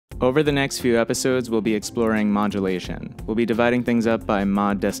Over the next few episodes, we'll be exploring modulation. We'll be dividing things up by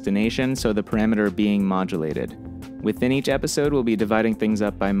mod destination, so the parameter being modulated. Within each episode, we'll be dividing things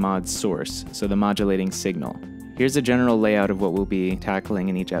up by mod source, so the modulating signal. Here's a general layout of what we'll be tackling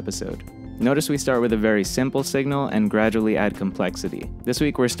in each episode. Notice we start with a very simple signal and gradually add complexity. This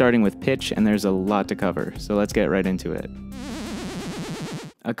week we're starting with pitch, and there's a lot to cover, so let's get right into it.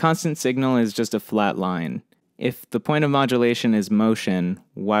 A constant signal is just a flat line. If the point of modulation is motion,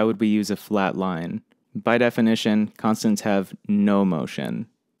 why would we use a flat line? By definition, constants have no motion.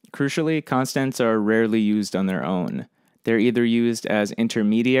 Crucially, constants are rarely used on their own. They're either used as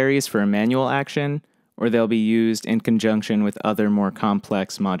intermediaries for a manual action, or they'll be used in conjunction with other more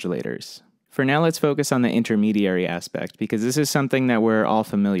complex modulators. For now, let's focus on the intermediary aspect, because this is something that we're all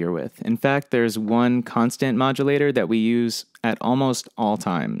familiar with. In fact, there's one constant modulator that we use at almost all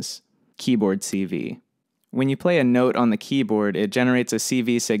times: keyboard CV. When you play a note on the keyboard, it generates a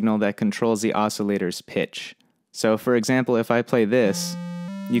CV signal that controls the oscillator's pitch. So for example, if I play this,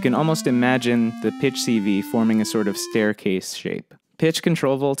 you can almost imagine the pitch CV forming a sort of staircase shape. Pitch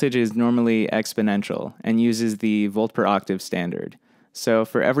control voltage is normally exponential and uses the volt per octave standard. So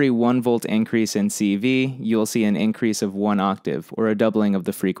for every 1 volt increase in CV, you'll see an increase of 1 octave, or a doubling of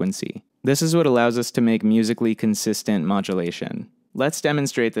the frequency. This is what allows us to make musically consistent modulation. Let's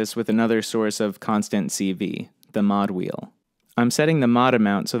demonstrate this with another source of constant CV, the mod wheel. I'm setting the mod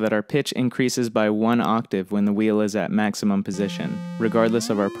amount so that our pitch increases by 1 octave when the wheel is at maximum position, regardless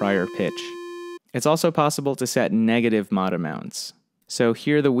of our prior pitch. It's also possible to set negative mod amounts. So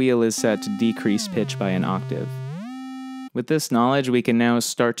here the wheel is set to decrease pitch by an octave. With this knowledge, we can now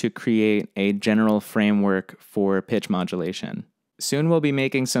start to create a general framework for pitch modulation. Soon we'll be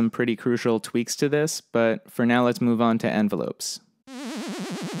making some pretty crucial tweaks to this, but for now let's move on to envelopes.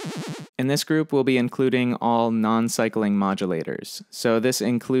 In this group, we'll be including all non-cycling modulators. So this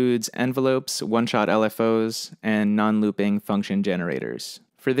includes envelopes, one-shot LFOs, and non-looping function generators.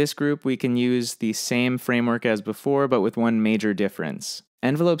 For this group, we can use the same framework as before, but with one major difference.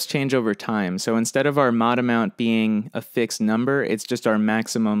 Envelopes change over time, so instead of our mod amount being a fixed number, it's just our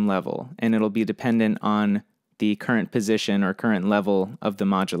maximum level, and it'll be dependent on the current position or current level of the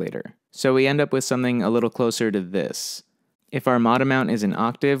modulator. So we end up with something a little closer to this. If our mod amount is an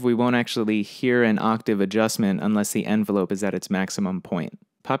octave, we won't actually hear an octave adjustment unless the envelope is at its maximum point.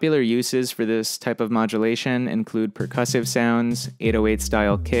 Popular uses for this type of modulation include percussive sounds,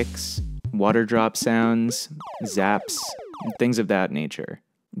 808-style kicks, water drop sounds, zaps, and things of that nature.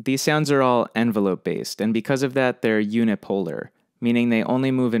 These sounds are all envelope-based, and because of that, they're unipolar, meaning they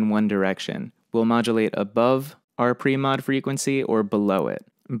only move in one direction. We'll modulate above our pre-mod frequency or below it.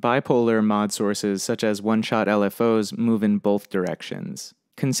 Bipolar mod sources, such as one-shot LFOs, move in both directions.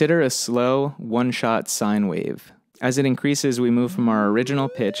 Consider a slow, one-shot sine wave. As it increases, we move from our original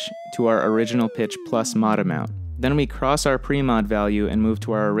pitch to our original pitch plus mod amount. Then we cross our pre-mod value and move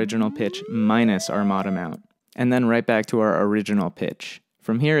to our original pitch minus our mod amount, and then right back to our original pitch.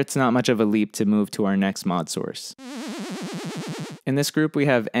 From here, it's not much of a leap to move to our next mod source. In this group, we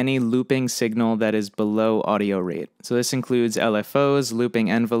have any looping signal that is below audio rate. So this includes LFOs, looping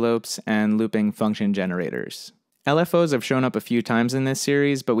envelopes, and looping function generators. LFOs have shown up a few times in this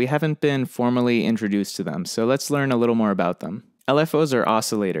series, but we haven't been formally introduced to them, so let's learn a little more about them. LFOs are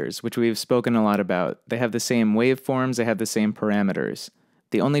oscillators, which we've spoken a lot about. They have the same waveforms, they have the same parameters.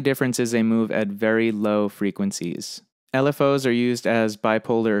 The only difference is they move at very low frequencies. LFOs are used as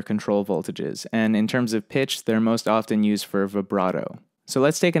bipolar control voltages, and in terms of pitch, they're most often used for vibrato. So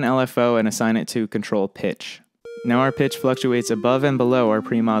let's take an LFO and assign it to control pitch. Now our pitch fluctuates above and below our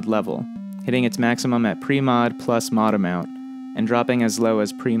pre-mod level, hitting its maximum at pre-mod plus mod amount, and dropping as low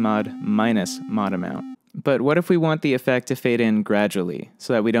as pre-mod minus mod amount. But what if we want the effect to fade in gradually,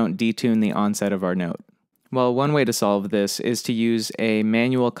 so that we don't detune the onset of our note? Well, one way to solve this is to use a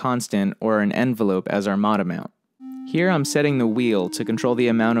manual constant or an envelope as our mod amount. Here I'm setting the wheel to control the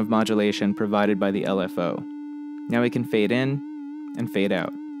amount of modulation provided by the LFO. Now we can fade in and fade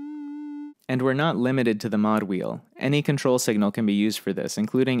out. And we're not limited to the mod wheel. Any control signal can be used for this,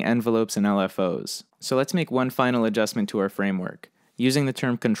 including envelopes and LFOs. So let's make one final adjustment to our framework, using the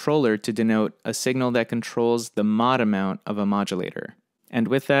term controller to denote a signal that controls the mod amount of a modulator. And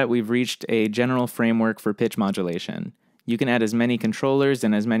with that, we've reached a general framework for pitch modulation. You can add as many controllers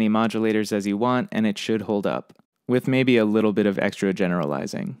and as many modulators as you want, and it should hold up, with maybe a little bit of extra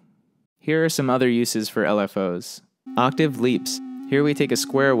generalizing. Here are some other uses for LFOs. Octave leaps. Here we take a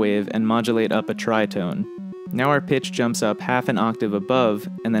square wave and modulate up a tritone. Now our pitch jumps up half an octave above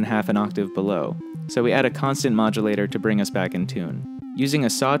and then half an octave below. So we add a constant modulator to bring us back in tune. Using a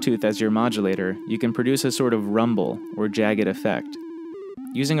sawtooth as your modulator, you can produce a sort of rumble or jagged effect.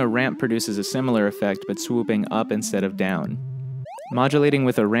 Using a ramp produces a similar effect but swooping up instead of down. Modulating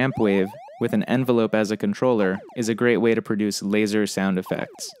with a ramp wave, with an envelope as a controller, is a great way to produce laser sound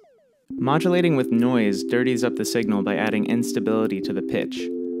effects. Modulating with noise dirties up the signal by adding instability to the pitch.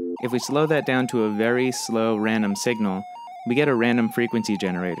 If we slow that down to a very slow random signal, we get a random frequency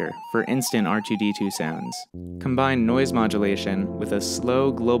generator for instant R2D2 sounds. Combine noise modulation with a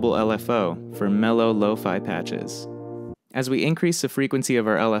slow global LFO for mellow lo-fi patches. As we increase the frequency of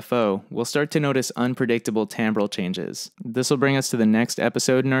our LFO, we'll start to notice unpredictable timbral changes. This will bring us to the next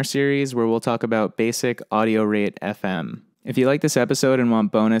episode in our series where we'll talk about basic audio rate FM. If you like this episode and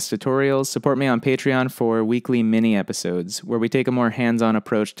want bonus tutorials, support me on Patreon for weekly mini episodes, where we take a more hands-on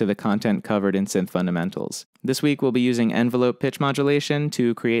approach to the content covered in Synth Fundamentals. This week we'll be using envelope pitch modulation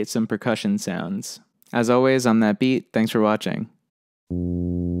to create some percussion sounds. As always, I'm thatbeet. Thanks for watching.